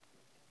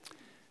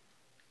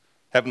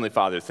Heavenly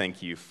Father,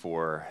 thank you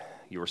for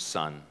your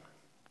Son.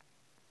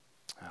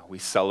 We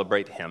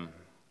celebrate him.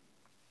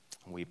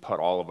 We put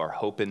all of our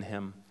hope in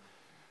him.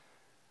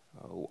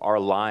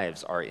 Our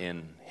lives are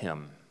in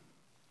him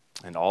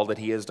and all that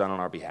he has done on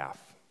our behalf.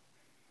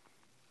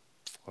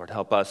 Lord,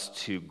 help us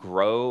to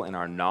grow in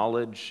our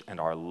knowledge and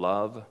our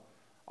love,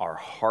 our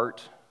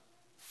heart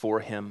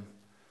for him,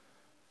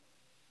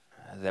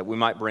 that we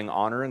might bring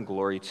honor and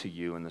glory to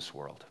you in this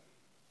world.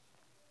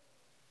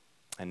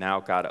 And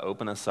now, God,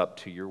 open us up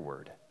to your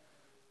word.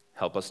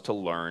 Help us to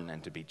learn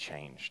and to be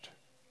changed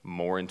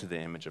more into the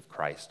image of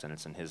Christ. And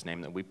it's in his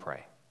name that we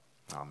pray.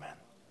 Amen.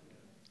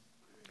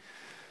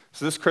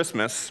 So this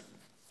Christmas,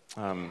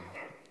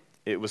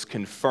 it was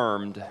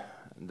confirmed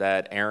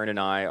that Aaron and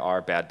I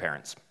are bad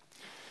parents.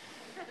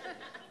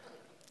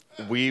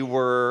 We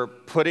were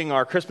putting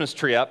our Christmas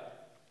tree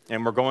up,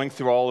 and we're going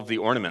through all of the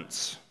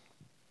ornaments.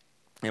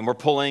 And we're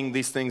pulling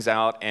these things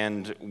out,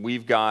 and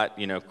we've got,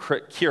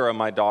 Kira,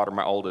 my daughter,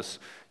 my oldest,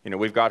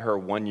 we've got her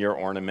 1-year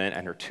ornament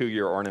and her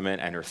 2-year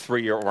ornament and her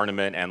 3-year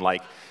ornament. And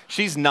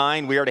she's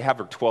 9. We already have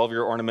her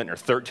 12-year ornament and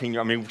her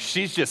 13-year.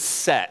 She's just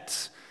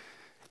set.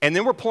 And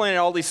then we're pulling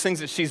out all these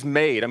things that she's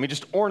made.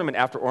 Just ornament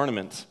after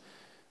ornament.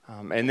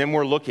 And then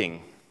we're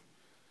looking.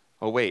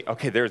 Oh, wait.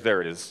 Okay,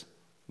 there it is.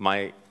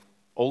 My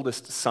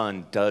oldest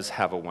son does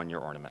have a 1-year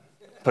ornament.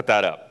 Put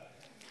that up.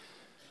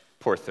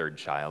 Poor third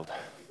child.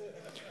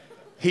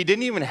 He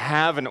didn't even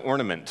have an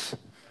ornament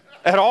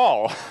at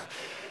all.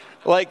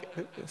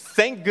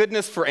 Thank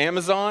goodness for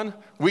Amazon.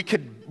 We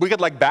could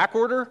back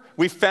order.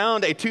 We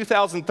found a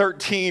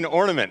 2013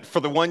 ornament for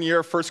the 1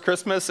 year first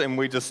Christmas, and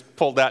we just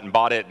pulled that and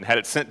bought it and had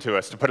it sent to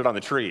us to put it on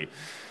the tree.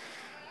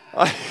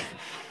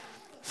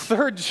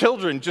 Third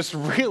children just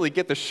really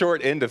get the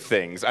short end of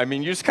things.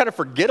 You just kind of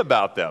forget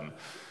about them.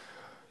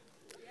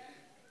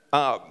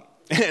 And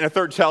a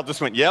third child just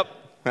went, yep,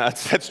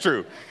 that's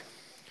true.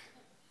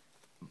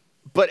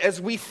 But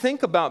as we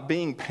think about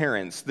being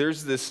parents,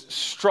 there's this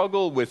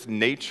struggle with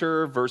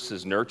nature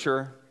versus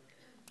nurture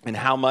and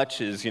how much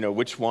is,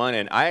 which one.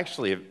 And I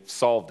actually have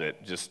solved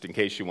it, just in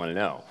case you want to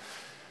know.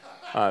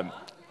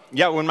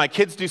 When my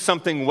kids do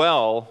something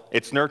well,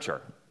 it's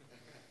nurture.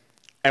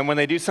 And when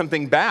they do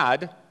something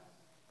bad,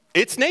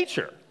 it's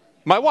nature,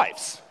 my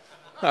wife's.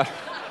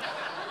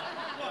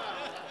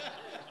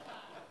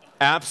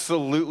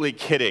 Absolutely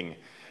kidding.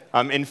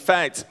 In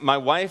fact, my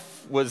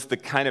wife was the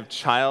kind of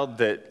child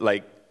that,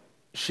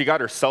 she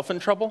got herself in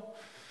trouble.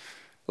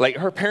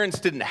 Her parents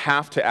didn't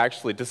have to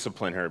actually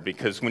discipline her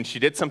because when she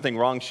did something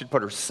wrong, she'd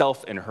put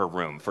herself in her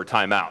room for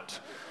timeout.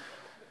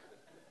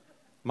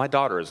 My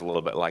daughter is a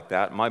little bit like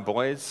that. My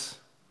boys,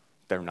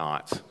 they're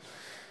not.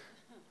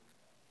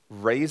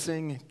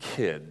 Raising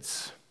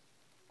kids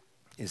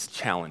is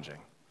challenging.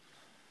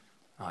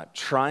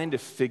 Trying to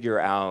figure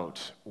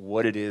out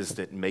what it is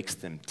that makes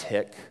them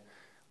tick,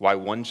 why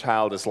one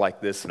child is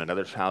like this and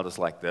another child is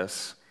like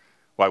this.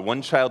 Why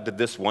one child did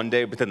this one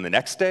day, but then the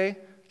next day,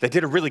 they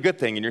did a really good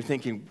thing, and you're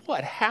thinking,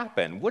 what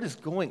happened? What is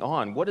going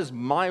on? What is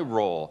my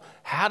role?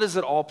 How does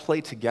it all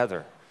play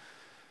together?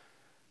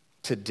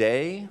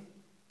 Today,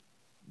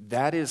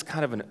 that is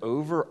kind of an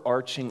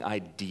overarching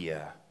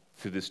idea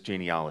through this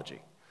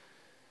genealogy.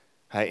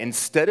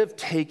 Instead of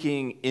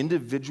taking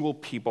individual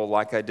people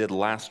like I did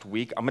last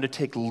week, I'm going to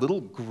take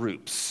little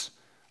groups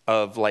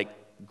of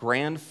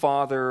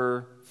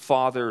grandfather,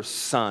 father,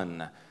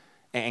 son,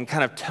 and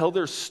kind of tell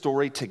their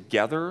story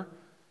together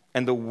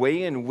and the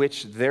way in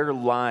which their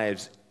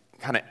lives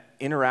kind of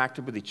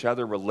interacted with each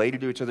other, related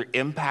to each other,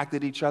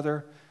 impacted each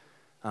other.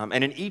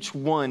 And in each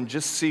one,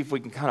 just see if we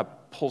can kind of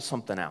pull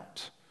something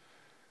out.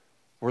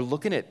 We're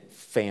looking at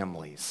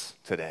families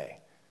today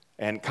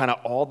and kind of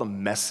all the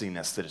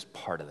messiness that is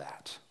part of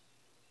that.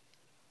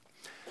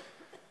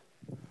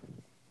 And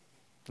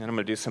I'm going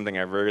to do something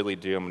I rarely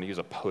do. I'm going to use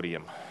a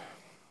podium.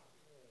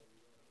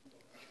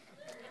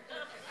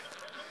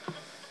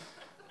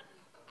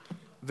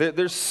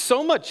 There's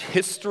so much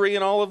history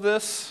in all of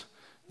this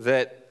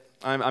that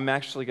I'm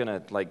actually going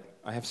to,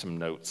 I have some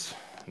notes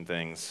and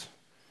things.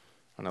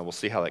 I don't know, we'll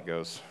see how that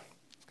goes.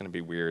 It's going to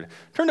be weird.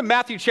 Turn to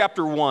Matthew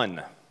chapter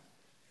 1.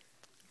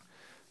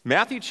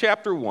 Matthew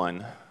chapter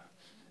 1,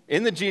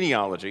 in the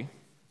genealogy,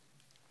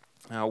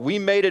 we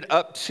made it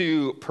up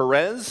to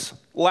Perez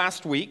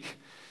last week,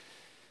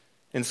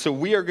 and so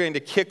we are going to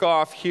kick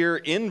off here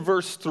in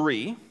verse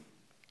 3.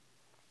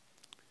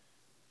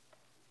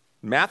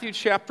 Matthew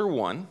chapter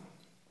 1.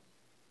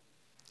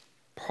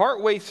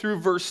 Partway through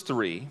verse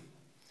 3,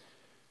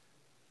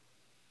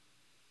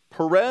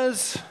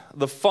 Perez,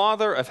 the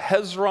father of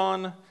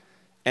Hezron,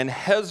 and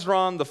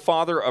Hezron, the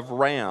father of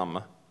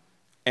Ram,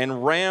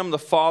 and Ram, the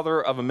father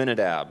of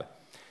Amminadab.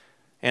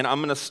 And I'm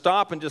going to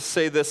stop and just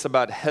say this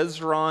about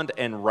Hezron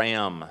and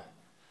Ram.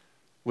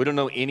 We don't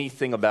know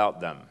anything about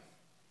them.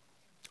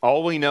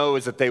 All we know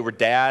is that they were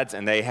dads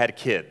and they had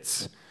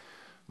kids.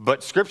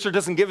 But Scripture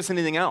doesn't give us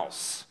anything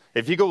else.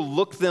 If you go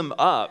look them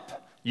up,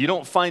 you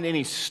don't find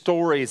any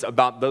stories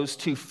about those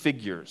two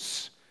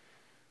figures.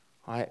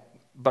 But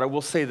I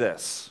will say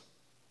this.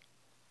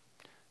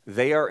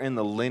 They are in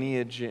the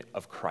lineage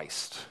of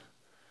Christ.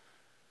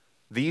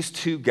 These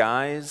two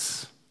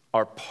guys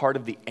are part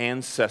of the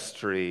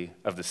ancestry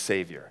of the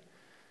Savior.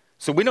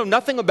 So we know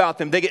nothing about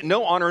them. They get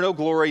no honor, no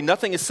glory.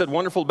 Nothing is said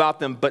wonderful about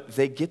them, but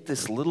they get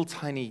this little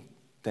tiny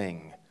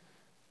thing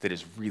that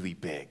is really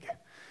big.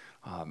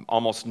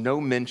 Almost no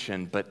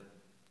mention, but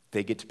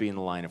they get to be in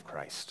the line of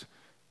Christ.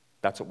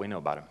 That's what we know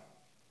about him.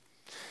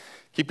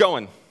 Keep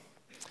going.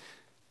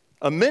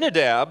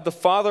 Amminadab, the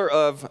father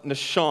of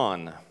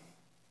Nahshon.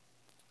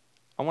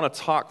 I want to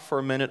talk for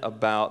a minute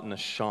about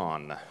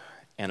Nahshon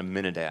and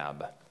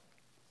Amminadab.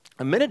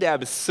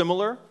 Amminadab is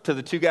similar to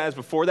the two guys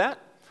before that.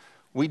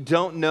 We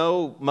don't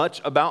know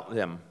much about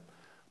them,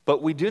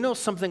 but we do know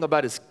something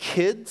about his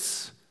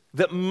kids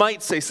that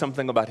might say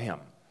something about him.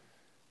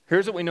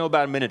 Here's what we know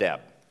about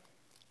Amminadab.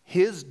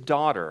 His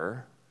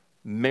daughter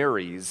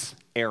marries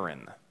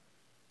Aaron,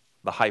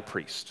 the high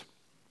priest.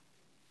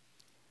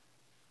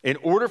 In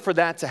order for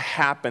that to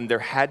happen, there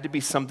had to be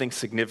something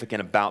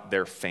significant about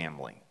their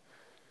family.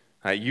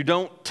 You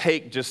don't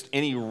take just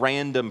any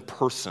random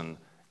person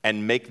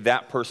and make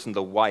that person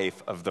the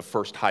wife of the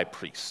first high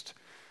priest.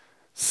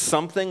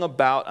 Something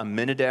about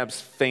Amminadab's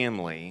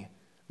family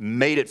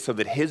made it so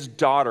that his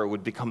daughter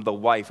would become the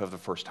wife of the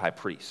first high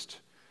priest.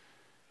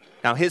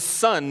 Now, his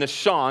son,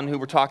 Nahshon, who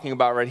we're talking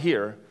about right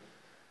here,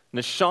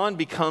 Nahshon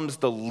becomes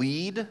the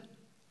lead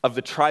of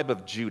the tribe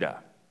of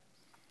Judah.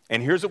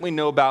 And here's what we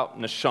know about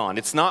Nahshon.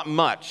 It's not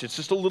much, it's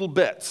just a little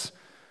bit.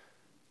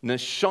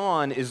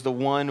 Nahshon is the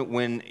one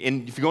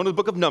if you go into the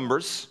book of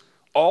Numbers,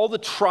 all the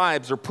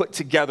tribes are put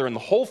together in the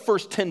whole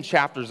first 10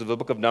 chapters of the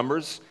book of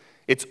Numbers.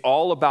 It's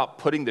all about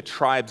putting the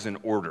tribes in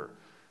order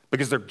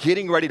because they're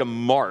getting ready to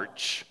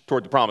march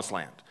toward the promised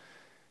land.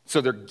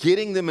 So they're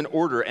getting them in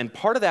order, and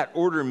part of that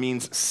order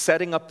means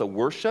setting up the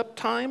worship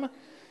time,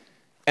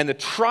 and the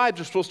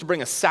tribes are supposed to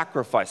bring a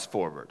sacrifice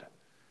forward.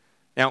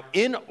 Now,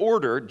 in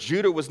order,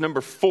 Judah was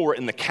number 4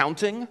 in the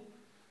counting,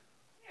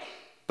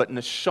 but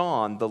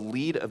Nahshon, the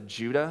lead of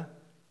Judah,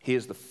 he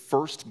is the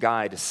first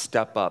guy to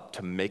step up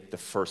to make the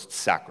first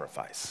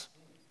sacrifice.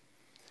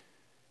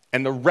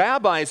 And the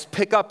rabbis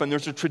pick up, and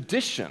there's a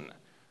tradition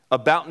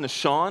about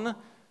Nahshon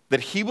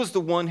that he was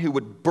the one who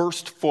would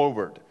burst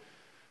forward.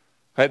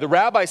 Okay, the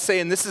rabbis say,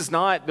 and this is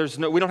not,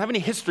 we don't have any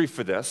history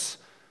for this,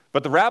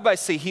 but the rabbis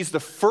say he's the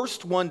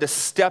first one to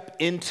step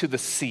into the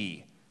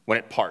sea when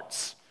it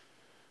parts.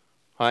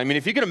 I mean,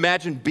 if you can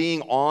imagine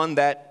being on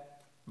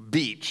that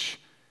beach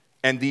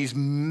and these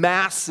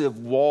massive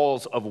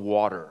walls of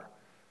water,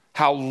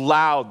 how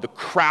loud the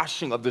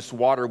crashing of this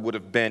water would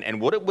have been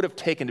and what it would have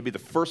taken to be the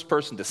first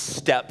person to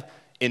step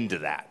into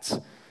that.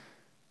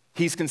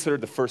 He's considered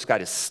the first guy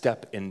to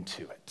step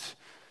into it.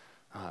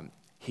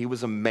 He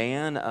was a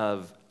man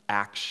of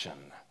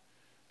action,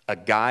 a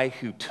guy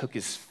who took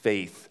his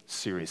faith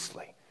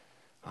seriously.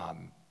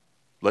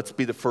 Let's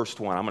be the first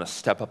one. I'm going to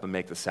step up and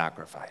make the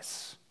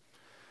sacrifice.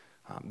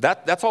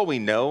 That's all we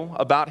know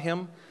about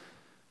him.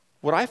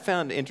 What I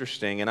found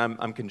interesting, and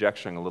I'm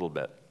conjecturing a little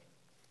bit,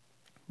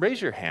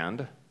 raise your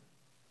hand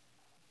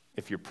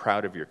if you're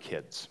proud of your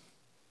kids.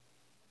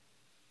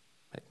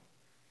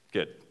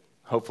 Good.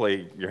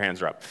 Hopefully your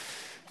hands are up.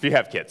 If you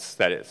have kids,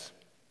 that is.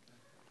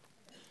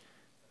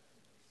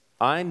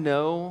 I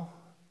know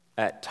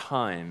at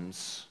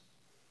times,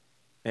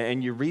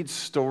 and you read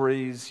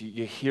stories,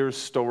 you hear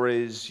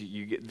stories,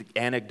 you get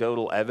the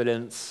anecdotal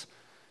evidence,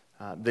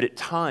 that at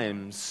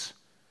times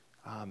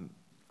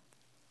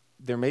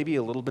there may be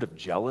a little bit of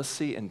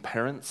jealousy in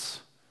parents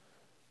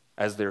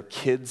as their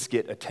kids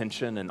get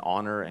attention and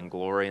honor and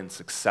glory and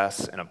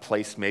success in a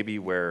place maybe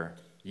where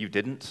you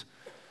didn't.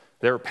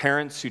 There are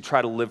parents who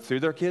try to live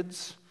through their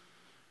kids.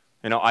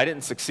 You know, I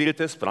didn't succeed at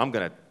this, but I'm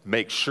going to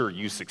make sure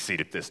you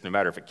succeed at this, no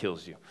matter if it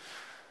kills you.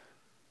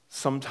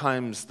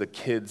 Sometimes the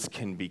kids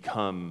can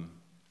become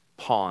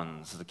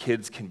pawns. The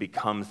kids can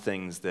become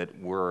things that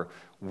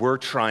we're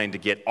trying to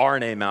get our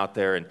name out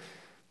there. And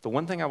the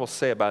one thing I will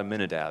say about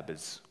Amminadab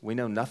is we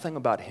know nothing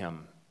about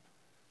him,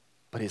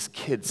 but his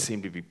kids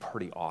seem to be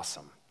pretty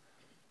awesome.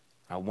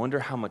 I wonder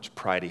how much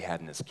pride he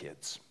had in his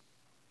kids.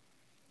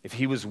 If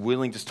he was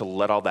willing just to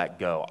let all that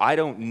go. I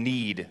don't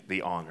need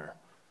the honor.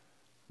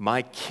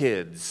 My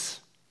kids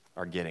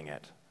are getting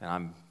it, and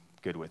I'm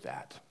good with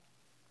that.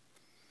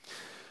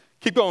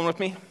 Keep going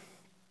with me.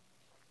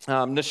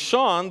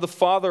 Nahshon, the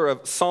father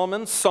of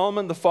Salmon,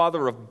 Salmon, the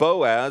father of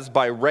Boaz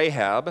by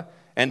Rahab,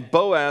 and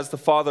Boaz, the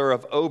father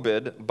of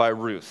Obed by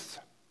Ruth.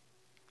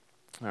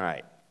 All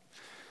right.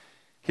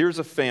 Here's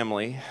a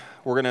family.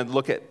 We're going to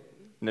look at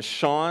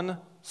Nahshon,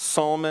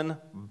 Salmon,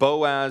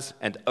 Boaz,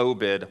 and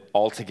Obed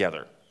all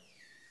together.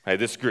 Okay,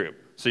 this group.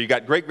 So you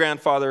got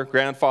great-grandfather,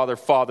 grandfather,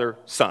 father,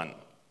 son.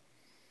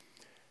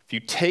 If you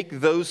take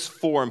those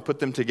 4 and put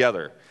them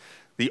together,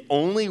 the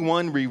only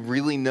one we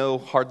really know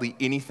hardly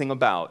anything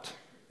about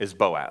is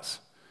Boaz.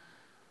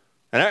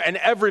 And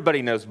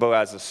everybody knows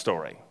Boaz's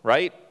story,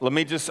 right?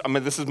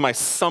 This is my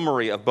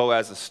summary of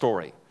Boaz's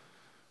story.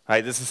 All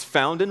right, this is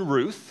found in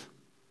Ruth.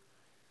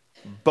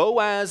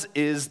 Boaz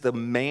is the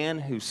man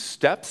who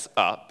steps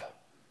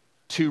up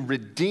to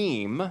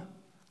redeem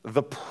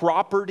the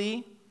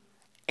property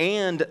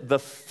and the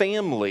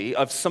family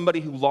of somebody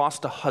who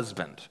lost a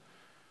husband.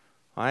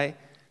 Right?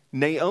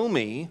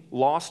 Naomi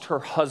lost her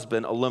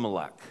husband,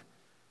 Elimelech.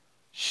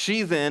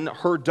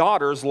 Her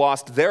daughters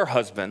lost their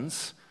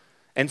husbands,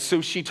 and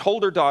so she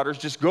told her daughters,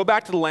 just go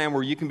back to the land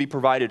where you can be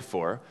provided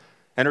for.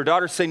 And her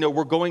daughters say, no,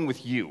 we're going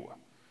with you.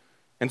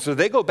 And so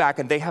they go back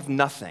and they have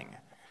nothing.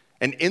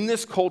 And in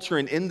this culture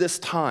and in this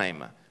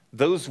time,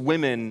 those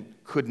women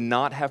could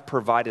not have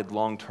provided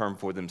long-term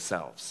for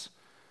themselves.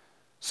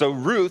 So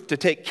Ruth, to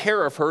take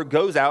care of her,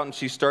 goes out and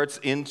she starts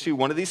into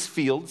one of these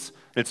fields.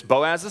 It's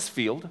Boaz's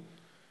field.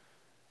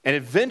 And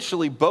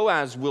eventually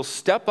Boaz will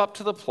step up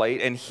to the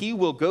plate and he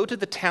will go to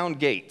the town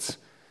gates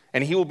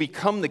and he will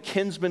become the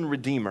kinsman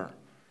redeemer.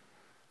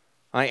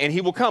 And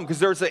he will come because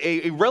there's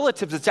a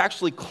relative that's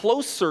actually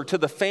closer to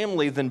the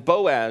family than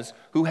Boaz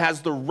who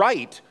has the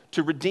right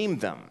to redeem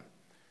them.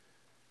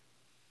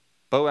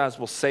 Boaz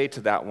will say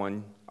to that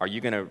one, are you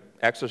going to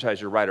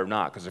exercise your right or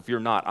not? Because if you're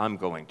not, I'm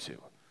going to.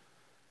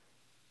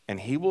 And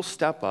he will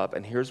step up,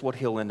 and here's what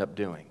he'll end up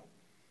doing.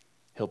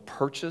 He'll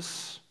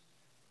purchase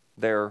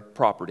their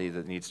property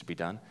that needs to be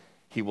done.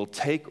 He will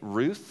take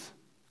Ruth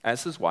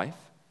as his wife,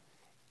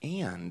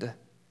 and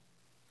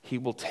he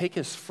will take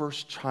his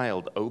first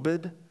child,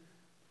 Obed,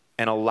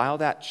 and allow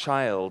that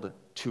child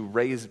to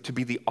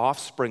be the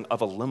offspring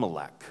of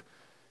Elimelech.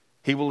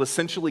 He will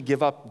essentially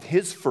give up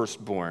his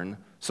firstborn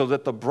so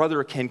that the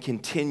brother can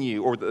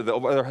continue, or the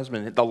other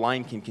husband, the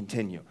line can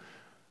continue,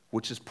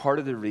 which is part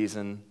of the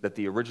reason that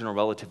the original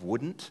relative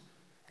wouldn't.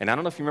 And I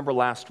don't know if you remember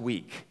last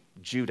week,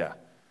 Judah,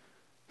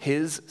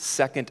 his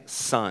second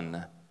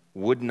son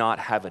would not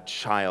have a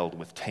child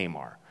with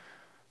Tamar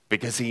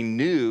because he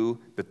knew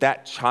that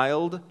that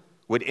child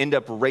would end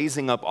up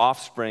raising up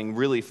offspring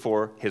really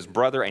for his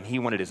brother, and he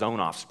wanted his own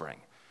offspring.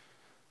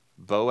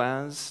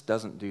 Boaz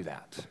doesn't do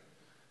that.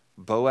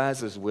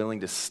 Boaz is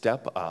willing to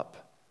step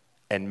up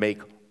and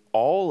make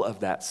all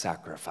of that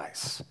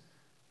sacrifice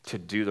to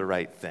do the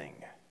right thing.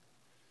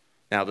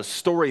 Now, the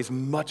story is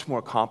much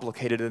more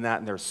complicated than that,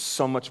 and there's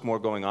so much more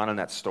going on in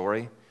that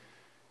story.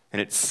 And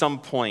at some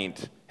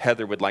point,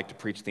 Heather would like to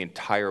preach the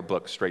entire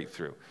book straight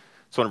through.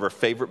 It's one of her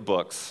favorite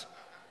books.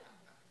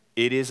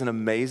 It is an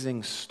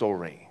amazing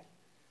story.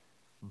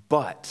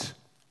 But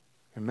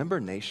remember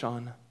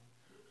Nahshon,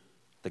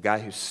 the guy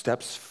who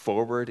steps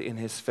forward in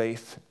his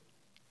faith?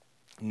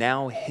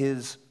 Now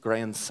his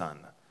grandson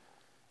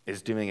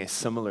is doing a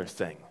similar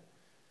thing.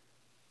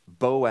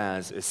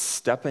 Boaz is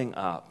stepping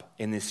up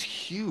in this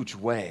huge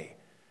way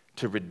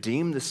to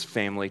redeem this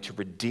family, to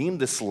redeem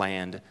this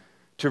land,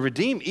 to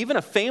redeem even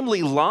a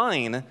family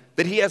line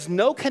that he has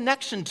no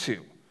connection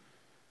to,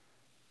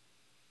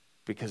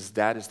 because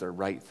that is the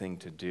right thing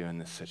to do in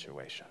this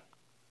situation.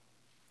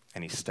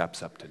 And he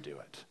steps up to do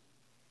it.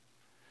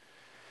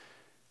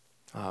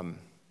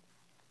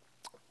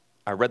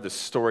 I read this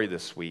story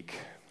this week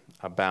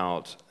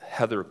about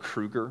Heather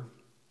Kruger.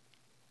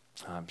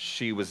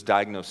 She was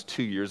diagnosed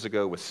 2 years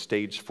ago with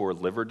stage 4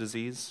 liver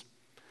disease.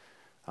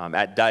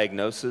 At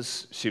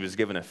diagnosis, she was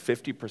given a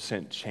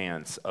 50%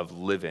 chance of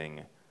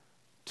living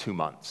 2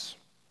 months.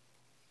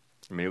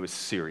 I mean, it was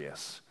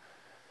serious.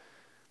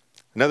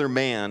 Another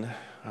man,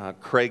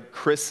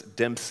 Chris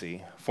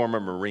Dempsey, former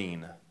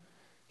Marine,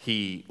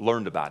 he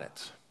learned about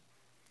it.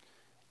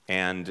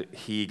 And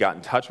he got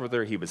in touch with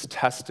her. He was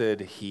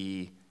tested.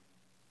 He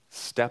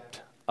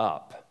stepped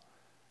up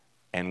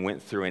and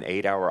went through an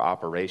 8-hour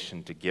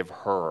operation to give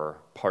her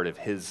part of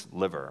his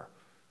liver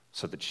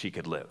so that she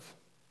could live.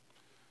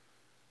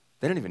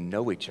 They didn't even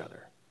know each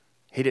other.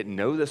 He didn't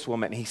know this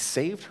woman, and he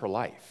saved her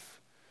life.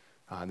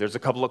 There's a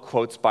couple of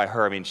quotes by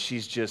her. I mean,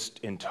 she's just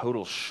in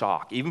total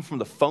shock. Even from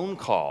the phone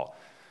call,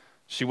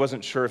 she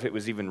wasn't sure if it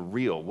was even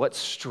real. What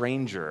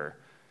stranger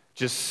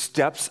just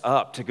steps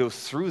up to go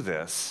through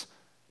this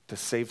to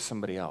save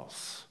somebody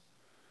else?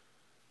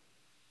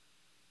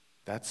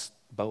 That's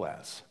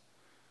Boaz.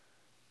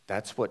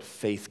 That's what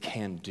faith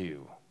can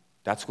do.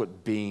 That's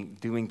what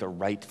doing the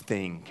right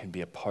thing can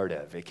be a part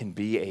of. It can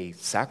be a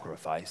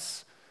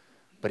sacrifice,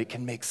 but it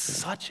can make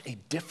such a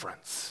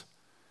difference.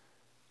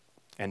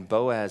 And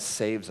Boaz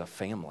saves a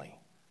family.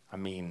 I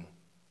mean,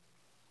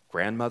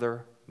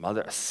 grandmother,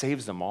 mother,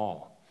 saves them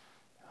all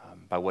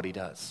by what he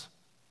does.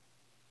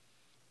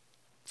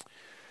 All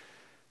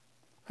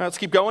right, let's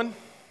keep going.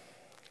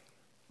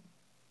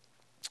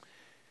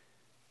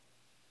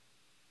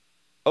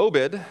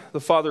 Obed, the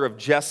father of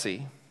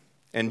Jesse,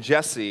 and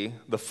Jesse,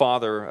 the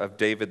father of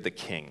David the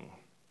king.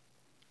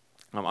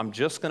 I'm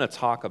just going to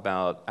talk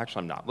about,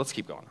 actually I'm not, let's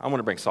keep going. I want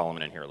to bring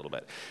Solomon in here a little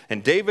bit.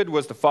 And David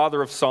was the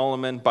father of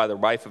Solomon by the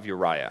wife of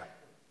Uriah.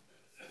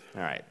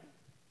 All right.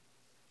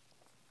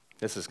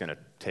 This is going to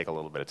take a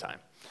little bit of time.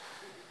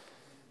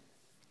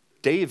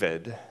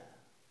 David,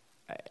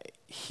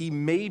 he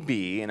may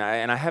be, and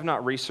I have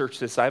not researched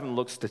this, I haven't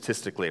looked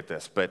statistically at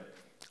this, but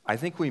I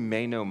think we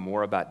may know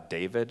more about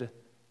David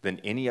than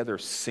any other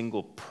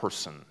single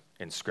person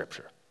in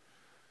Scripture.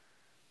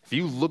 If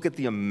you look at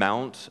the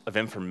amount of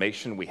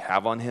information we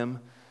have on him,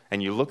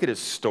 and you look at his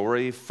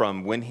story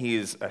from when he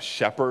is a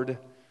shepherd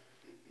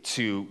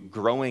to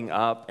growing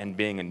up and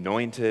being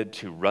anointed,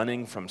 to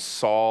running from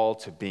Saul,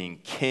 to being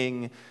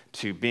king,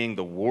 to being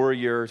the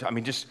warrior. I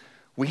mean, just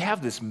we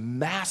have this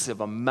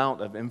massive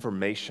amount of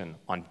information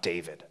on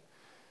David.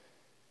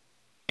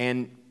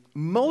 And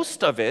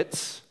most of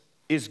it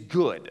is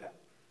good.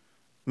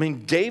 I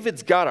mean,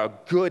 David's got a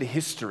good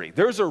history.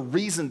 There's a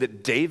reason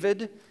that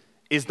David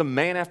is the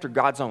man after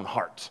God's own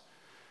heart.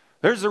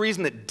 There's a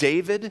reason that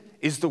David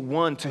is the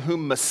one to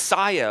whom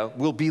Messiah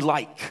will be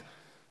like. I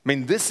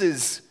mean, this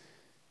is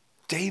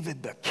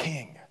David the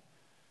king.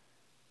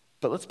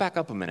 But let's back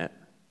up a minute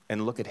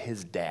and look at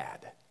his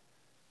dad,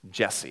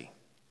 Jesse.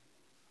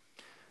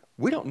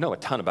 We don't know a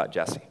ton about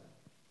Jesse.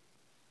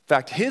 In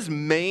fact, his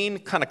main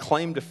kind of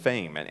claim to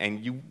fame,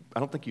 I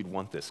don't think you'd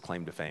want this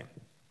claim to fame.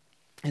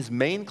 His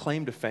main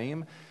claim to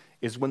fame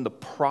is when the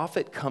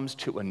prophet comes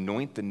to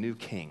anoint the new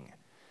king.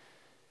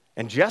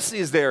 And Jesse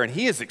is there, and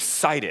he is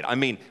excited. I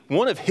mean,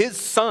 one of his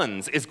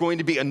sons is going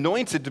to be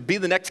anointed to be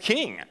the next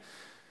king.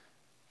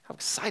 How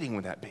exciting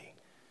would that be?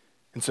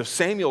 And so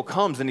Samuel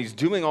comes, and he's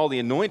doing all the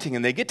anointing,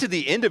 and they get to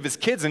the end of his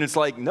kids, and it's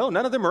like, no,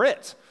 none of them are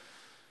it.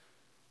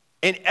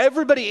 And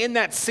everybody in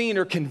that scene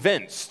are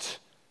convinced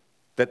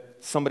that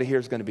somebody here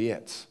is going to be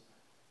it.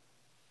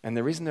 And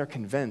the reason they're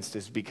convinced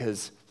is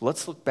because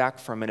let's look back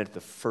for a minute at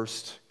the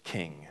first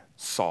king,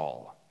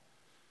 Saul.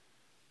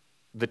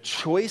 The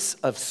choice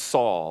of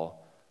Saul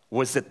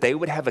was that they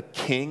would have a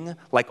king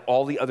like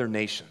all the other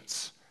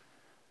nations.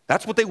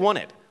 That's what they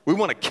wanted. We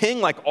want a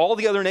king like all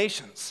the other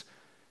nations.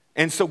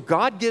 And so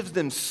God gives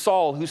them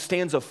Saul, who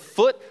stands a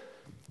foot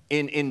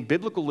in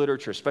biblical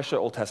literature, especially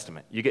Old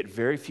Testament. You get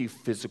very few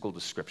physical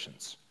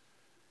descriptions.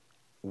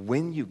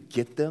 When you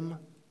get them,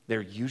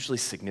 they're usually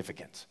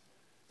significant.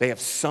 They have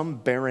some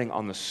bearing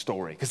on the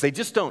story. Because they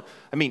just don't,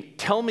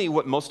 tell me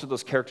what most of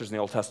those characters in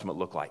the Old Testament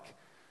look like.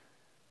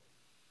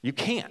 You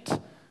can't. I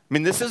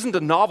mean, this isn't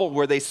a novel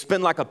where they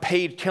spend like a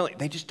page telling,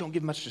 they just don't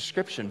give much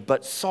description.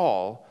 But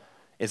Saul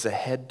is a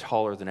head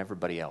taller than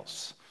everybody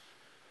else.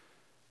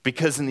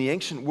 Because in the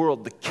ancient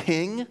world, the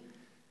king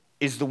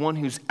is the one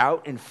who's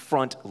out in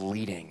front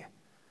leading.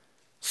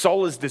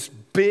 Saul is this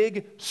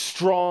big,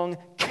 strong,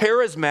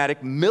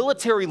 charismatic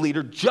military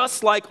leader,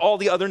 just like all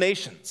the other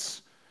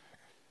nations.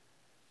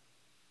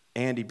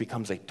 And he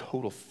becomes a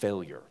total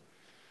failure.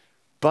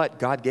 But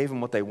God gave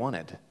him what they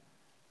wanted.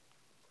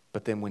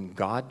 But then when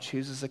God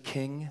chooses a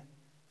king,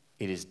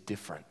 it is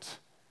different.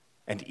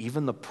 And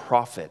even the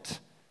prophet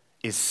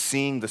is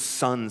seeing the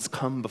sons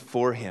come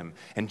before him.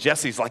 And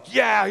Jesse's like,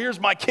 yeah, here's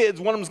my kids.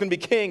 One of them's going to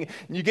be king.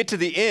 And you get to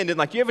the end and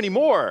like, you have any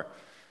more?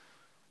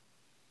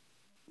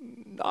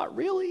 Not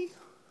really.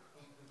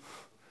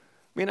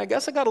 I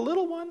guess I got a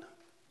little one.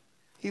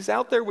 He's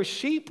out there with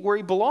sheep where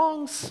he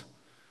belongs.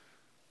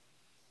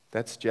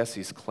 That's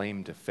Jesse's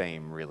claim to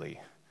fame, really,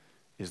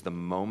 is the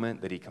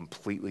moment that he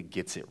completely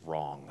gets it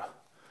wrong.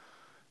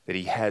 That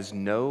he has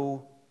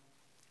no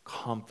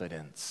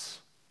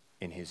confidence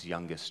in his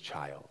youngest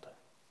child.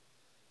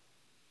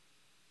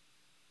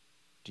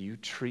 Do you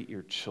treat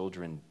your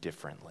children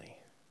differently?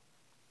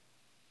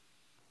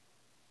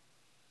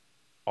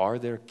 Are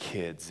there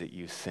kids that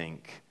you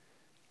think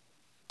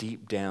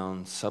deep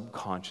down,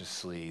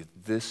 subconsciously,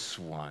 this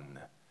one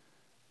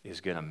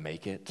is going to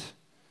make it,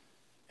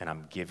 and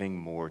I'm giving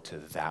more to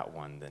that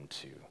one than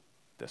to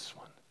this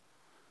one?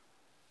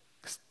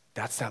 'Cause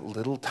that's that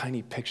little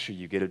tiny picture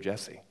you get of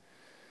Jesse.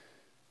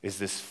 Is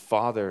this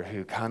father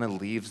who kind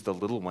of leaves the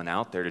little one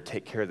out there to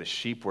take care of the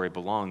sheep where he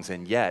belongs,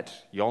 and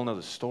yet, you all know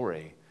the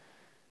story,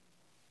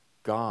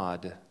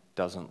 God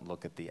doesn't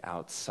look at the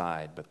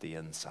outside, but the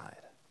inside.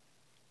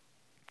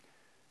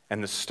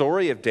 And the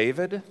story of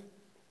David,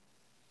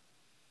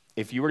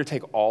 if you were to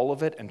take all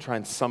of it and try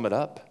and sum it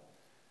up,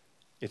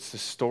 it's the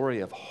story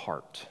of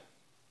heart.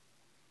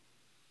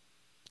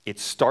 It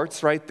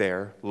starts right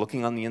there,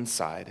 looking on the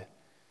inside.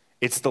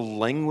 It's the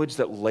language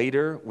that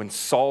later, when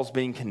Saul's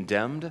being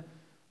condemned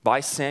by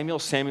Samuel,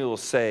 Samuel will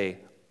say,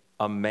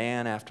 a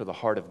man after the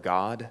heart of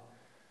God.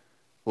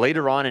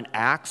 Later on in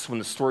Acts, when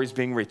the story's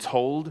being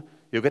retold,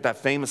 you'll get that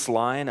famous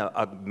line,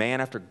 a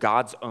man after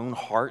God's own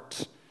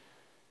heart.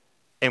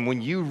 And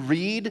when you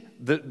read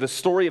the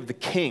story of the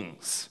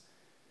kings,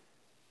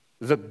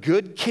 the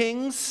good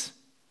kings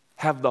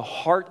have the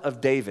heart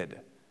of David,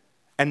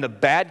 and the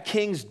bad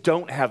kings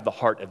don't have the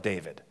heart of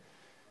David.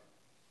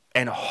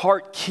 And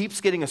heart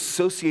keeps getting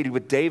associated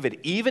with David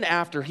even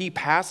after he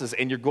passes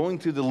and you're going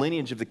through the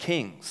lineage of the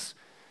kings.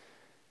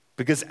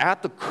 Because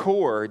at the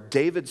core,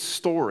 David's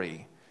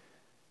story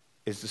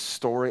is the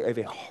story of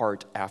a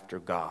heart after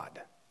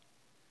God.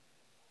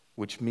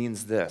 Which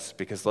means this,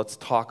 because let's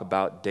talk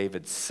about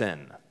David's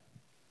sin.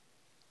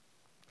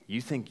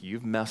 You think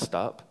you've messed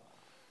up?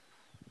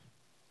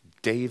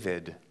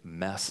 David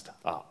messed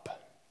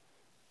up.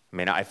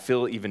 I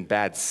feel even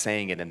bad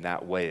saying it in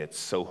that way. It's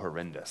so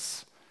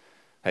horrendous.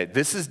 Hey,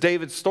 this is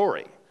David's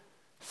story.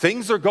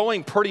 Things are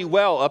going pretty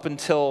well up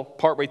until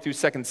partway through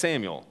 2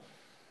 Samuel.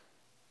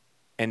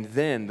 And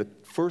then the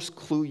first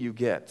clue you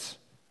get,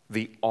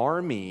 the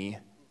army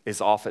is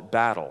off at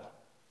battle.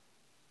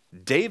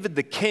 David,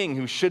 the king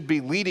who should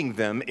be leading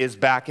them, is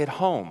back at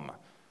home,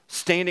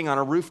 standing on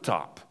a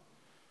rooftop.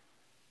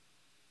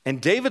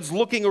 And David's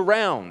looking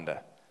around,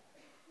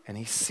 and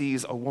he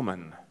sees a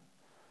woman,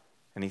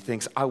 and he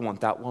thinks, I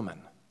want that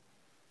woman.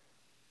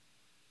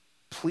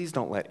 Please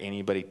don't let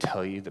anybody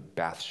tell you that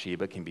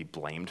Bathsheba can be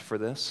blamed for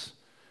this,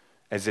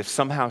 as if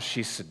somehow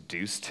she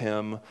seduced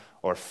him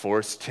or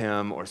forced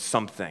him or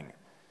something.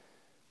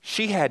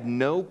 She had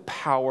no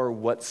power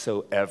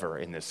whatsoever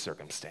in this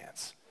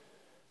circumstance.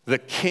 The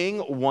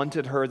king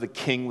wanted her, the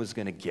king was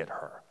going to get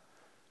her.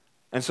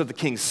 And so the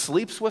king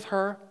sleeps with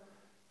her,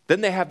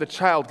 then they have the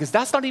child, because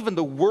that's not even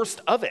the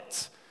worst of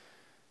it.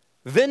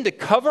 Then to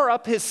cover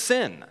up his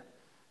sin,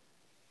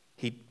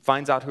 he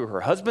finds out who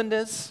her husband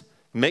is,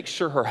 makes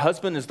sure her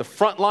husband is the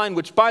front line,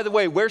 which, by the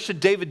way, where should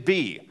David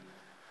be?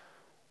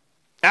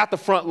 At the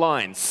front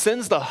line.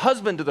 Sends the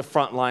husband to the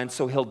front line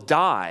so he'll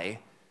die,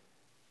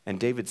 and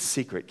David's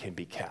secret can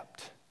be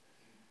kept.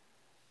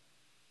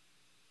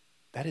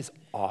 That is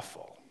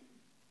awful.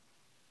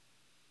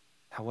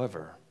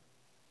 However,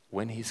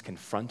 when he's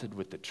confronted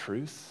with the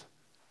truth,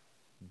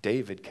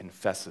 David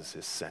confesses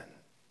his sin.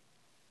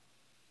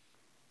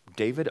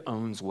 David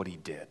owns what he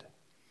did.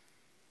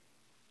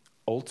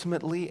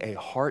 Ultimately, a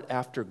heart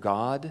after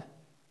God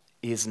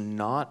is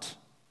not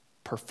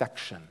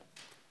perfection.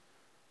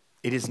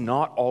 It is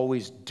not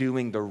always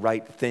doing the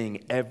right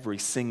thing every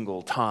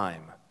single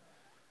time.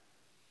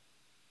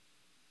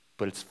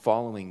 But it's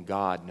following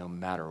God no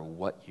matter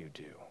what you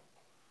do.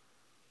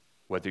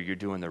 Whether you're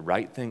doing the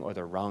right thing or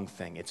the wrong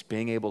thing, it's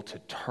being able to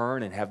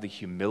turn and have the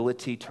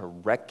humility to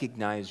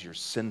recognize your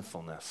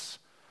sinfulness,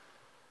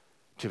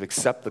 to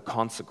accept the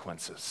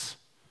consequences.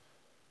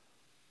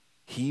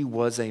 He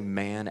was a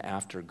man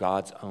after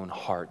God's own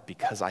heart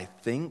because I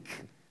think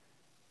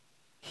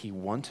he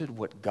wanted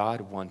what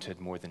God wanted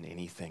more than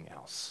anything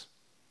else.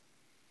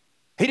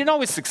 He didn't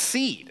always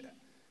succeed,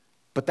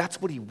 but that's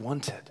what he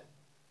wanted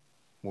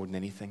more than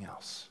anything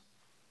else.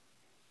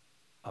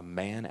 A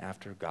man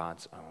after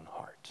God's own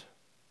heart.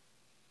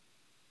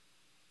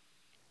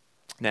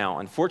 Now,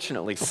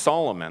 unfortunately,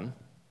 Solomon,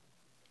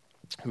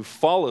 who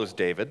follows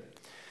David,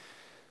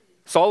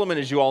 Solomon,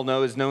 as you all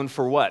know, is known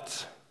for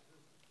what?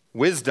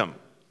 Wisdom.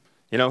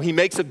 You know, he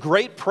makes a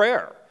great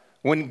prayer.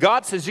 When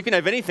God says you can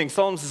have anything,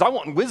 Solomon says, I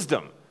want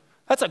wisdom.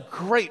 That's a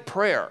great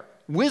prayer.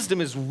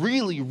 Wisdom is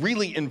really,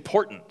 really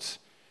important.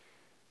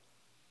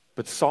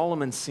 But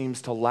Solomon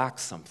seems to lack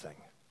something.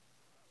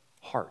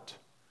 Heart.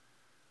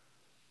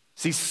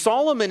 See,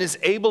 Solomon is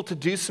able to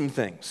do some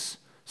things.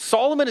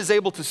 Solomon is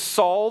able to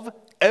solve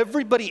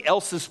everybody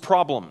else's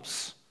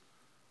problems.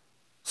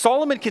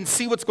 Solomon can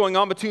see what's going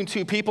on between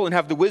two people and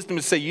have the wisdom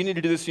to say, you need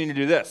to do this, you need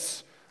to do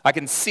this. I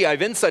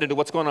have insight into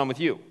what's going on with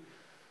you.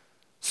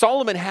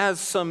 Solomon has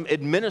some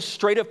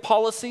administrative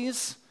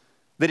policies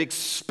that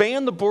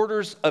expand the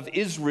borders of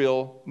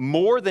Israel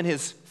more than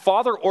his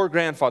father or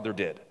grandfather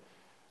did.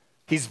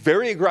 He's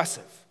very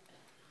aggressive.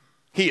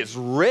 He is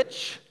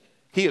rich.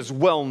 He is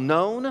well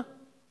known.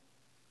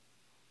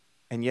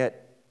 And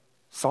yet,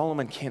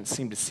 Solomon can't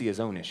seem to see his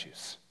own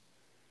issues.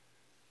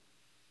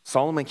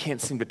 Solomon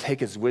can't seem to take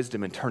his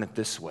wisdom and turn it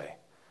this way.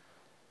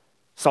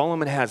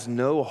 Solomon has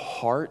no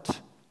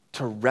heart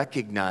to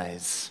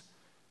recognize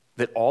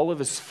that all of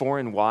his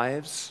foreign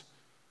wives,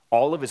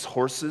 all of his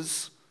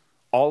horses,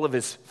 all of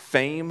his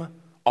fame,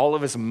 all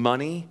of his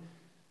money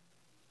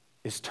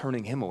is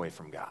turning him away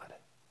from God.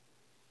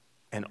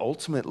 And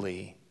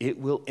ultimately, it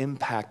will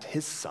impact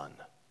his son.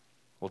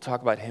 We'll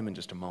talk about him in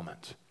just a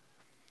moment.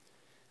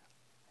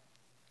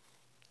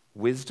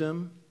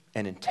 Wisdom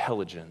and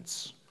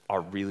intelligence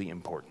are really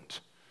important.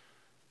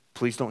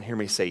 Please don't hear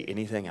me say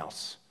anything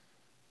else.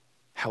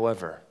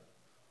 However,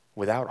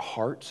 without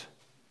heart,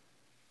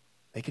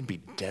 they can be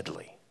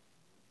deadly.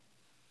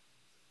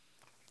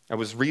 I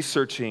was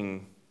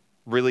researching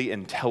really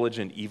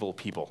intelligent, evil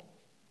people.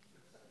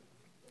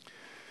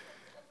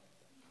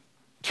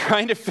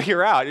 Trying to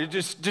figure out,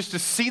 just to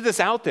see this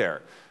out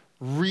there.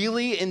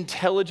 Really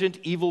intelligent,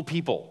 evil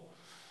people.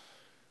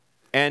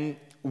 And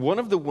one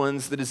of the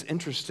ones that is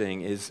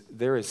interesting is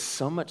there is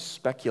so much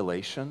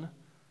speculation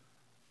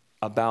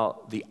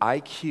about the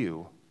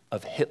IQ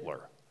of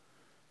Hitler.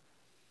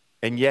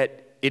 And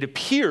yet it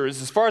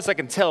appears, as far as I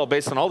can tell,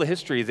 based on all the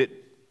history, that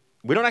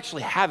we don't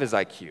actually have his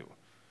IQ.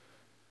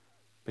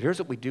 But here's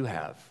what we do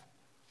have.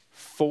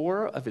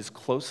 4 of his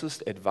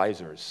closest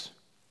advisors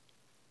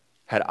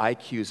had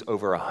IQs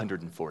over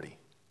 140.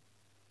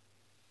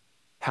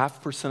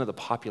 0.5% of the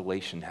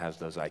population has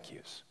those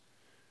IQs.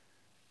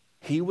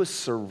 He was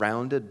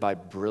surrounded by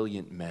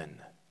brilliant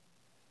men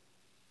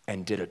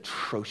and did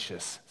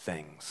atrocious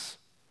things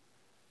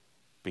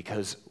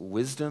because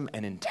wisdom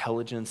and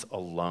intelligence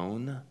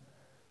alone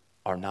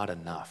are not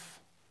enough.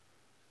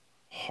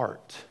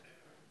 Heart,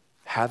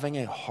 having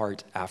a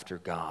heart after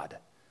God,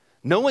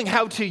 knowing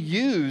how to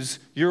use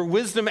your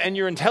wisdom and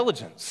your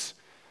intelligence,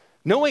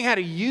 knowing how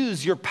to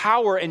use your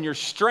power and your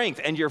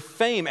strength and your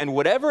fame and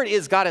whatever it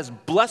is God has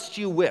blessed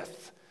you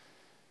with,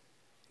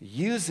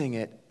 using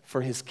it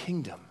for his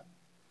kingdom.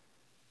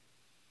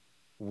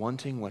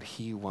 wanting what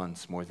he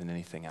wants more than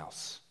anything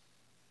else,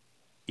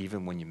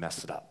 even when you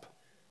mess it up.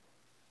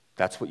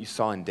 That's what you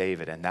saw in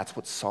David, and that's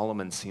what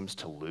Solomon seems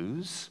to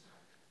lose.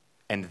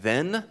 And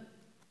then,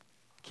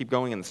 keep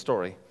going in the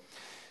story,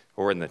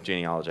 or in the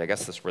genealogy. I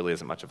guess this really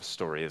isn't much of a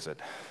story, is it?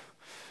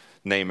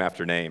 Name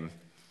after name.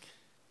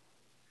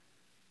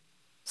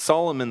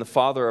 Solomon, the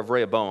father of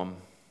Rehoboam,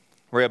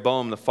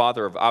 Rehoboam, the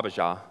father of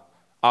Abijah,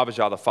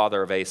 Abijah, the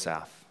father of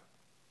Asaph.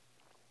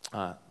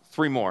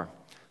 Three more.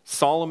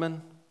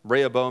 Solomon,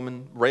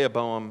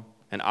 Rehoboam,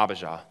 and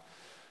Abijah,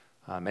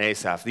 and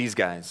Asaph, these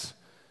guys.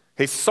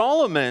 Okay,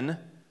 Solomon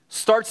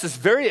starts this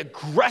very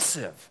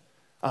aggressive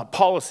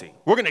policy.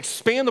 We're going to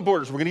expand the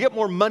borders. We're going to get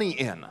more money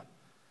in.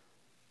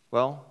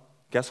 Well,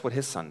 guess what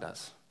his son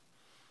does?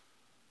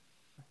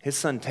 His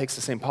son takes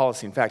the same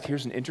policy. In fact,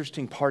 here's an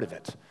interesting part of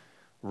it.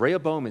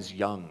 Rehoboam is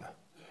young,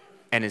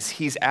 and as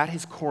he's at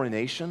his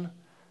coronation,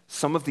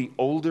 some of the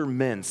older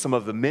men, some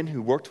of the men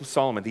who worked with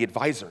Solomon, the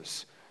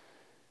advisors,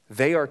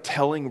 they are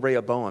telling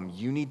Rehoboam,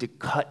 you need to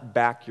cut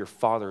back your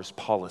father's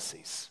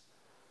policies.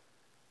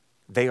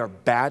 They are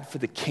bad for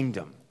the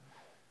kingdom.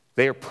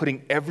 They are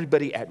putting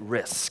everybody at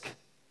risk.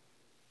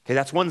 Okay,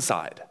 that's one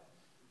side.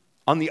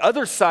 On the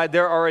other side,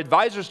 there are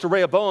advisors to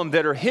Rehoboam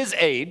that are his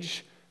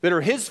age, that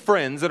are his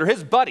friends, that are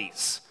his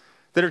buddies,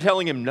 that are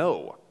telling him,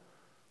 no,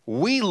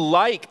 we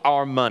like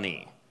our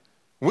money.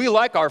 We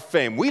like our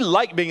fame. We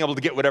like being able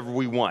to get whatever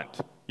we want.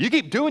 You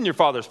keep doing your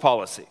father's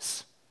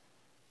policies.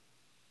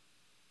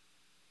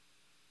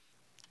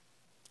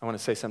 I want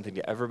to say something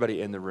to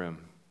everybody in the room,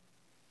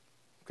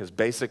 because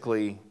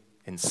basically,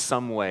 in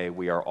some way,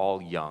 we are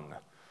all young.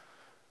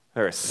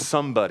 There is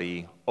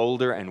somebody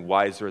older and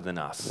wiser than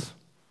us.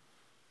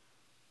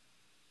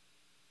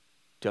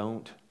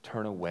 Don't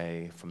turn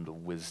away from the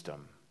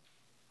wisdom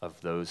of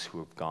those who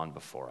have gone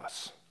before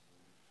us.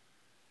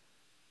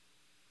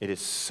 It is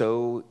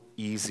so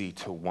easy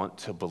to want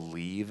to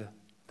believe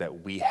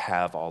that we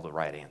have all the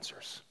right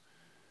answers.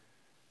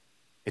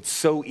 It's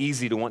so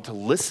easy to want to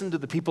listen to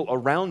the people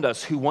around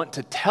us who want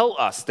to tell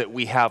us that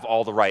we have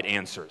all the right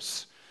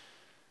answers.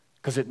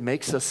 Because it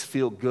makes us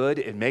feel good.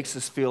 It makes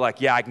us feel like,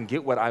 yeah, I can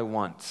get what I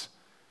want.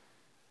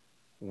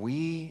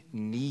 We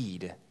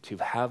need to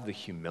have the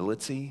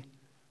humility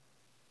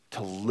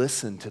to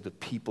listen to the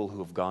people who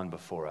have gone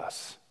before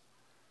us,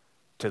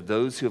 to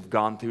those who have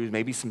gone through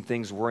maybe some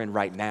things we're in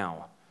right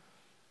now,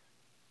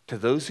 to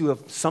those who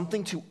have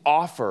something to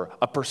offer,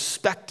 a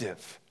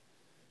perspective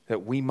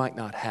that we might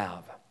not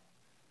have.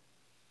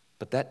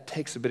 But that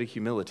takes a bit of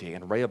humility,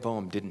 and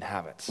Rehoboam didn't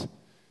have it.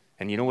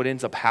 And you know what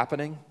ends up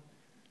happening?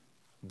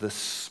 The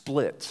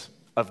split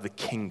of the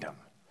kingdom.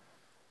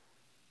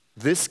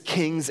 This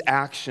king's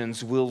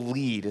actions will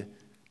lead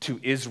to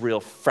Israel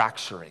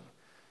fracturing.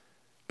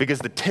 Because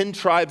the 10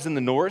 tribes in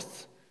the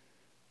north,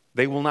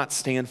 they will not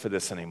stand for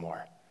this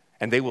anymore.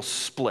 And they will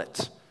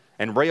split.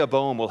 And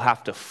Rehoboam will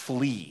have to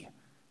flee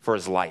for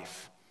his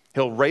life.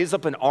 He'll raise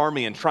up an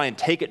army and try and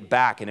take it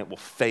back, and it will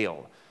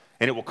fail.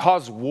 And it will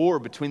cause war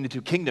between the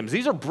two kingdoms.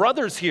 These are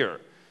brothers here.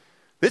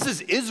 This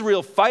is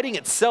Israel fighting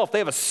itself. They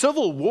have a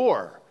civil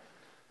war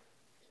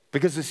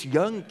because this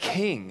young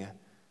king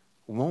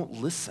won't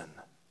listen.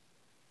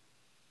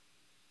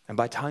 And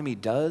by the time he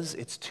does,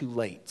 it's too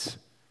late.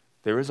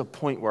 There is a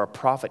point where a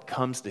prophet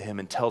comes to him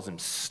and tells him,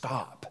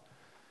 stop.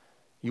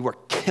 You are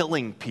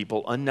killing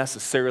people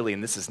unnecessarily,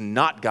 and this is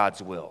not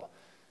God's will.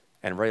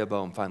 And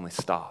Rehoboam finally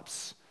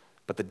stops.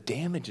 But the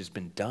damage has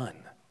been done.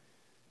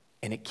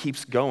 And it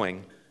keeps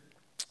going.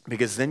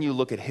 Because then you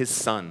look at his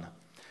son,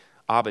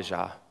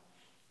 Abijah.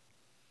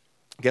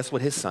 Guess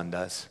what his son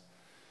does?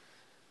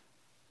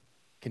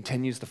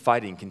 Continues the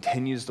fighting,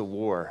 continues the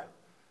war,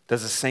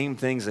 does the same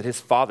things that his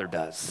father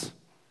does.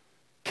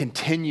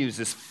 Continues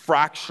this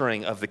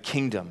fracturing of the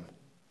kingdom.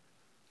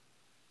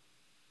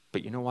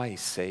 But you know why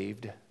he's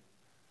saved?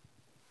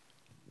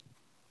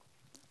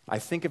 I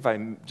think if I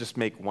just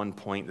make one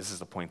point, this is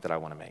the point that I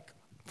want to make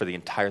for the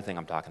entire thing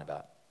I'm talking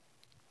about.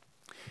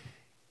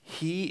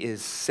 He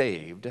is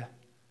saved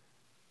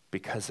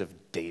because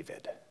of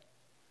David,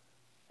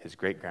 his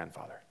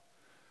great-grandfather.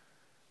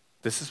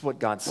 This is what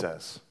God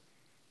says.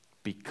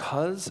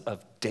 Because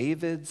of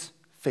David's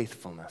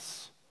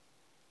faithfulness,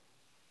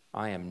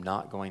 I am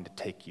not going to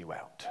take you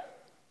out.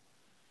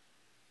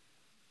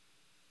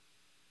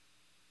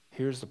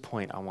 Here's the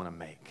point I want to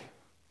make.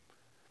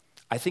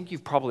 I think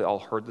you've probably all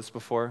heard this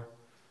before.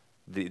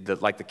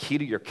 The key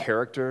to your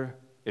character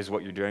is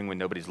what you're doing when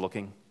nobody's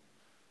looking.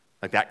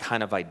 Like that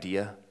kind of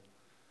idea.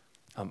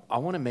 I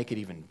want to make it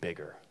even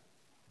bigger.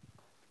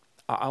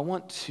 I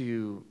want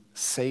to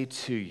say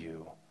to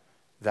you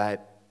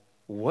that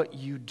what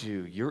you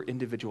do, your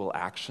individual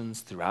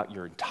actions throughout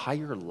your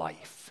entire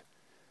life,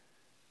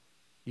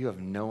 you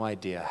have no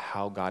idea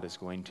how God is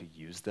going to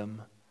use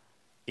them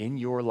in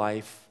your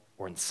life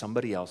or in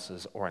somebody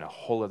else's or in a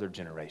whole other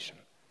generation.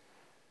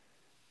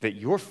 That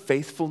your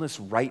faithfulness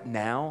right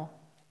now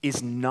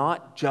is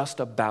not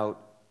just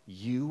about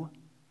you.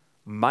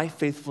 My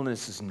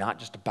faithfulness is not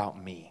just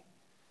about me.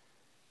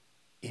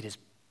 It is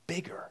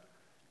bigger.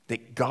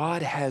 that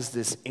God has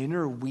this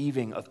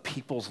interweaving of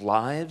people's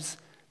lives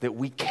that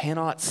we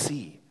cannot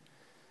see.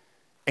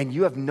 And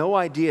you have no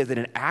idea that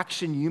an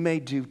action you may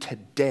do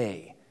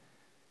today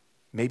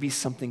may be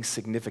something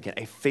significant,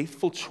 a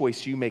faithful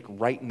choice you make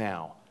right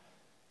now.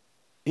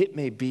 It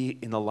may be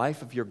in the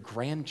life of your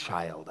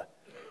grandchild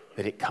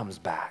that it comes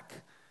back.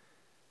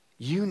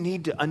 You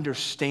need to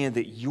understand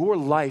that your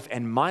life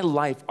and my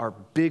life are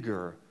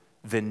bigger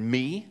than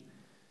me.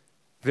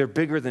 They're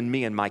bigger than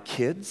me and my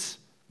kids,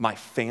 my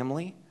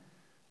family.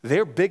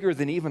 They're bigger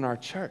than even our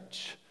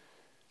church.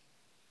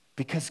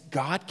 Because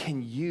God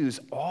can use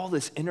all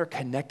this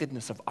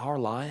interconnectedness of our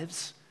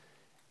lives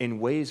in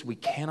ways we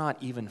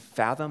cannot even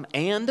fathom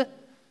and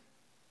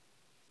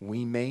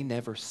we may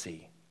never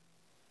see.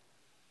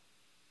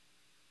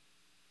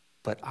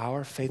 But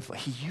our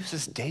faithfulness, he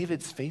uses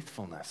David's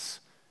faithfulness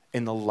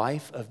in the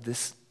life of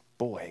this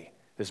boy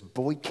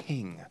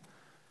king,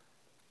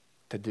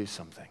 to do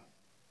something.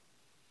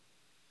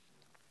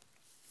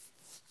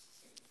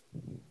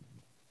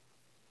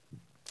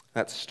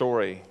 That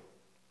story,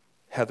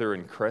 Heather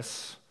and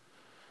Chris,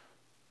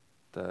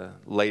 the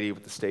lady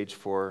with the stage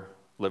 4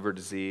 liver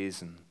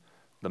disease and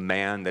the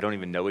man, they don't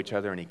even know each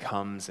other, and he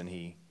comes and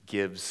he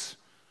gives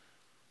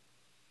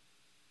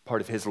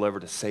part of his liver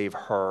to save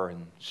her,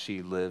 and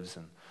she lives.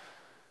 And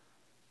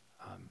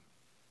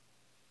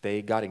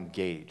they got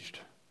engaged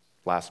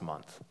last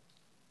month.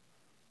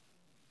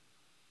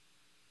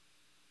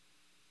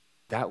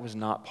 That was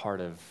not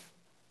part of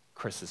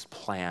Chris's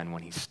plan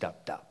when he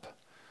stepped up.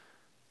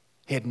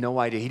 He had no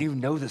idea. He didn't even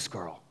know this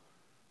girl.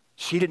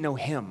 She didn't know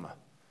him.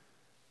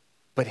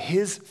 But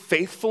his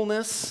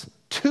faithfulness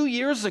 2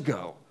 years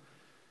ago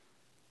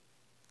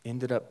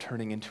ended up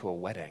turning into a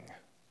wedding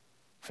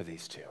for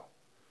these two.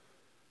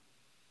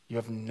 You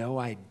have no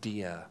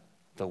idea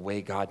the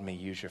way God may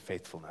use your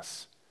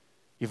faithfulness.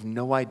 You have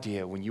no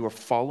idea when you are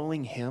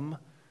following him,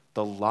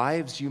 the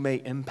lives you may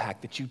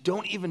impact that you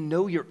don't even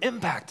know you're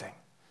impacting.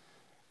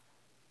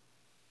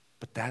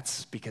 But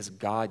that's because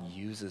God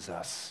uses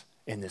us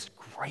in this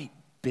great,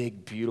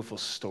 big, beautiful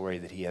story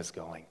that he has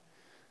going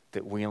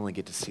that we only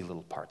get to see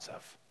little parts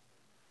of.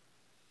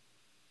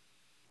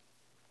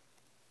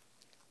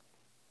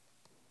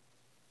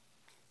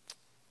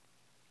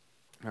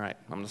 All right,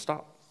 I'm going to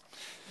stop.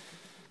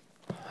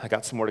 I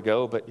got some more to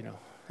go, but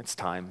it's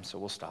time, so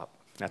we'll stop.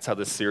 That's how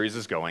this series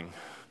is going.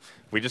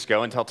 We just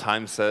go until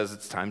time says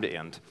it's time to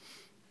end.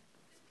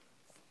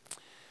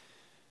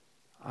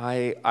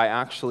 I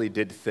actually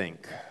did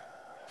think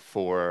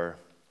for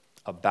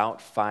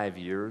about 5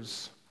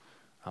 years,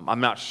 I'm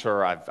not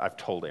sure I've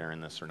told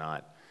Erin this or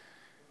not.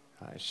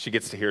 She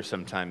gets to hear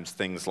sometimes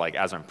things like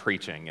as I'm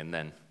preaching, and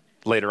then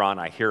later on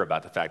I hear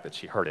about the fact that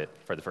she heard it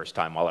for the first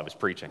time while I was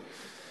preaching.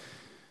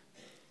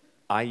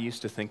 I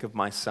used to think of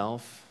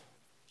myself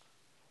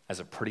as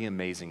a pretty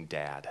amazing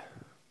dad.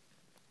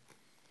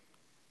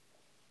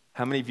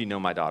 How many of you know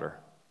my daughter?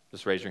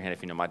 Just raise your hand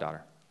if you know my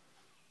daughter.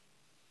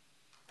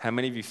 How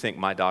many of you think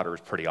my daughter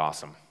is pretty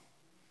awesome?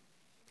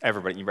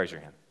 Everybody, you raise your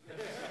hand.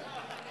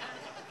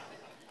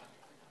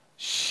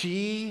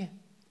 She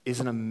is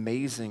an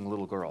amazing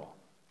little girl.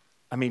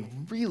 I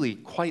mean, really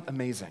quite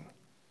amazing.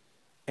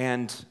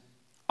 And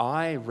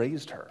I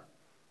raised her.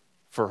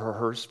 For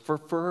her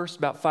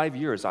about 5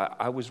 years,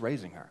 I was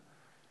raising her.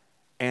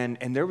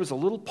 And there was a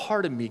little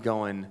part of me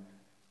going,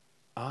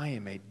 I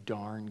am a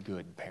darn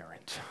good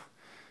parent.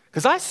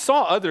 Because I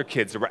saw other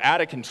kids that were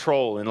out of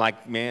control and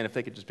like, man, if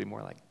they could just be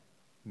more like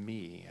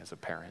me as a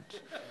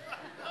parent.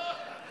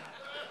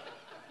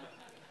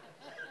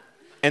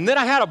 And then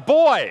I had a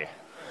boy.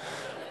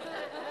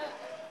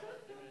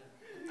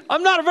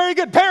 I'm not a very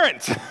good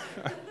parent.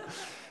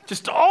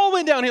 Just all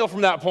went downhill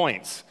from that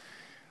point.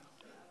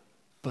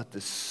 But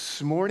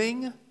this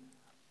morning,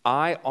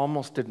 I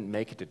almost didn't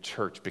make it to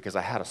church because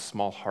I had a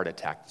small heart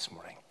attack this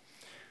morning.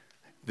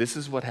 This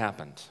is what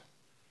happened.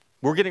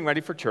 We're getting ready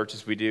for church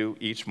as we do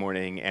each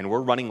morning, and we're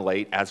running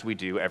late as we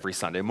do every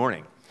Sunday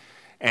morning.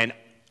 And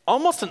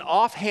almost an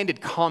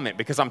offhanded comment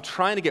because I'm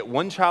trying to get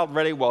one child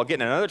ready while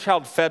getting another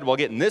child fed while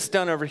getting this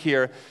done over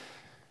here.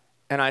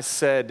 And I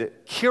said,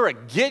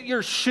 Kira, get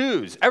your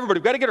shoes. Everybody,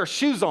 we've got to get our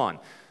shoes on.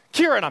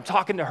 Kira, and I'm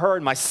talking to her,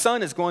 and my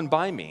son is going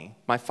by me,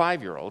 my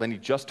 5-year-old, and he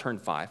just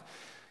turned 5.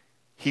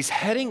 He's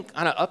heading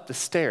kind of up the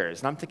stairs,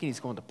 and I'm thinking he's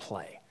going to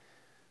play.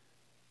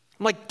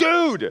 I'm like,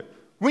 dude,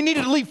 we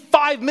needed to leave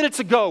 5 minutes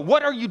ago.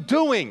 What are you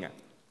doing?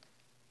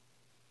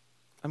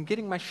 I'm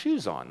getting my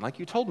shoes on like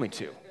you told me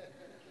to.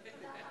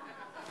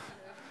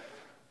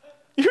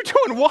 You're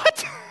doing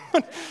what?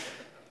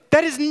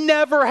 That has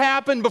never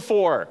happened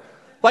before.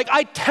 Like,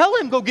 I tell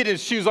him go get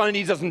his shoes on, and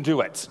he doesn't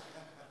do it.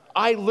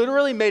 I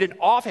literally made an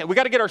offhand. We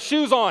got to get our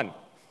shoes on.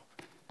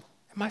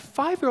 And my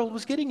 5-year-old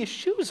was getting his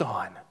shoes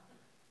on.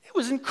 It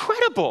was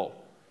incredible.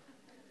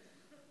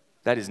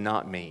 That is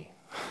not me.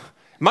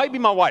 It might be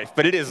my wife,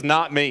 but it is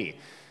not me.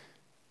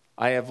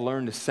 I have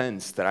learned to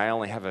sense that I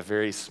only have a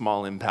very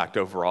small impact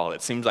overall.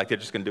 It seems like they're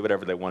just going to do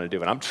whatever they want to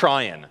do, and I'm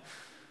trying.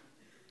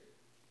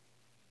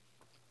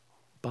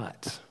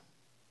 But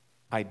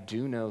I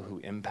do know who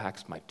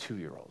impacts my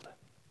 2-year-old.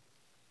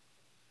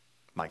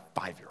 my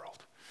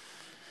 5-year-old.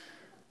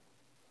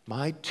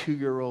 My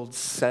 2-year-old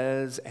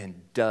says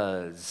and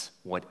does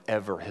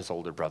whatever his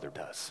older brother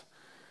does.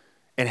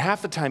 And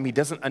half the time he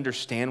doesn't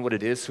understand what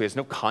it is, so he has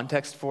no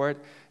context for it.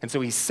 And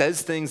so he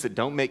says things that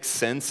don't make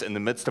sense in the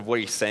midst of what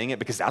he's saying it,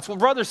 because that's what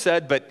brother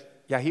said,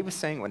 but yeah, he was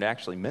saying what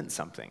actually meant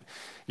something.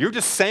 You're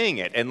just saying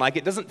it, and like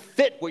it doesn't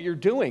fit what you're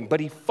doing, but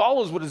he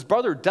follows what his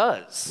brother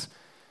does.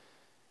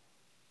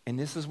 And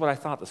this is what I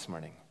thought this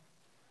morning.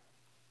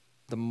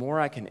 The more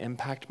I can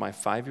impact my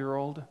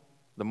 5-year-old,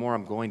 the more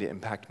I'm going to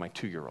impact my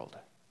 2-year-old.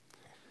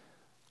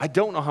 I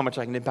don't know how much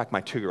I can impact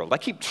my 2-year-old. I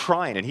keep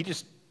trying, and he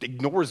just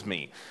ignores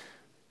me.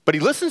 But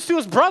he listens to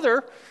his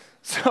brother,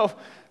 so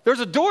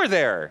there's a door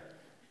there.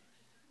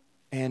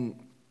 And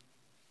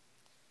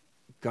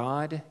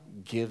God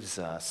gives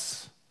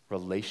us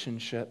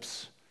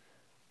relationships.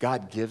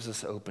 God gives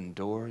us open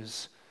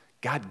doors.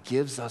 God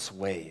gives us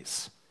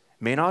ways.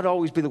 May not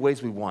always be the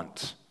ways we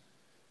want.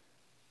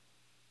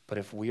 But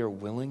if we are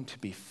willing to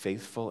be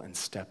faithful and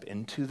step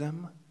into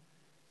them,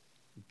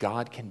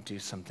 God can do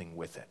something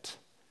with it.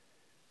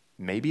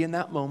 Maybe in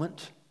that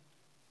moment,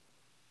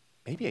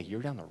 maybe a year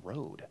down the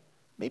road,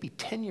 maybe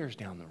 10 years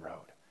down the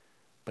road.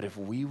 But if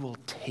we will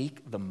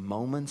take the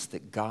moments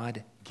that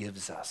God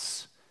gives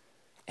us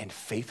and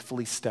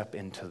faithfully step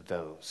into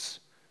those,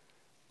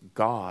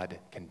 God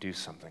can do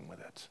something with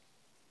it.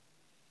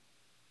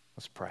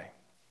 Let's pray.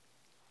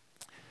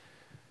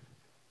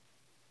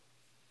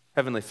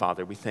 Heavenly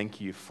Father, we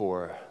thank you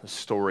for the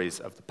stories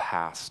of the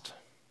past,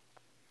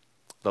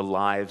 the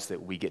lives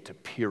that we get to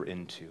peer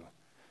into,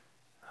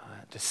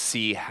 to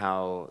see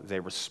how they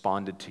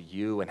responded to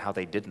you and how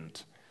they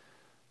didn't.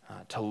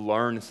 To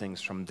learn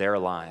things from their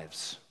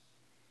lives.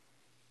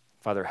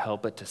 Father,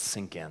 help it to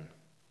sink in.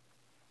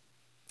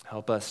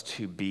 Help us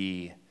to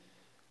be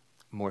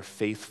more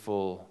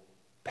faithful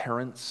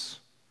parents,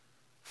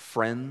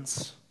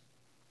 friends,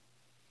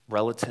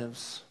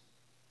 relatives,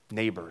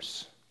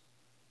 neighbors,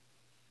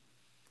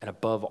 and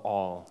above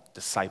all,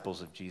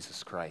 disciples of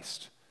Jesus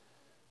Christ,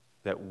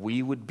 that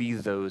we would be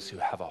those who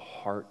have a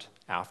heart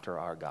after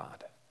our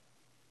God.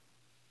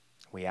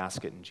 We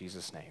ask it in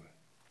Jesus' name.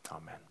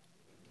 Amen.